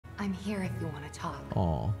I'm here if you want to talk.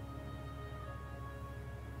 Aw.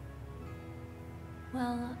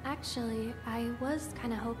 Well, actually, I was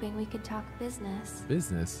kind of hoping we could talk business.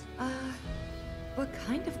 Business? What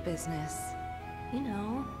kind of business? You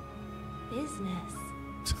know, business.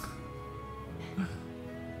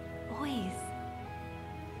 Boys.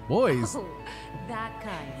 Boys? Oh, that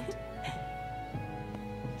kind.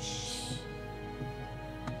 Shh.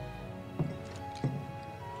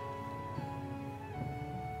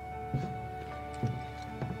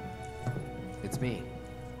 It's me.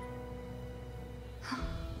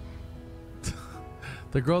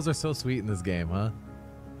 The girls are so sweet in this game, huh?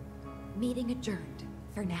 Meeting adjourned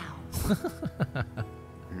for now.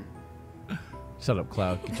 Shut up,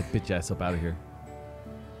 Cloud. Get your bitch ass up out of here.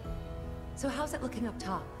 So how's it looking up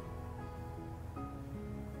top?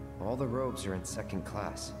 All the robes are in second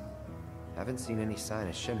class. Haven't seen any sign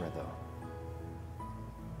of Shinra, though.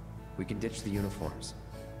 We can ditch the uniforms.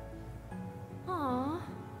 Aw.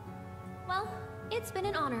 Well, it's been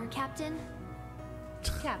an honor, Captain.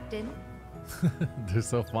 Captain. They're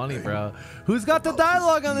so funny, bro. Who's got the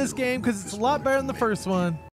dialogue on this game? Because it's a lot better than the first one.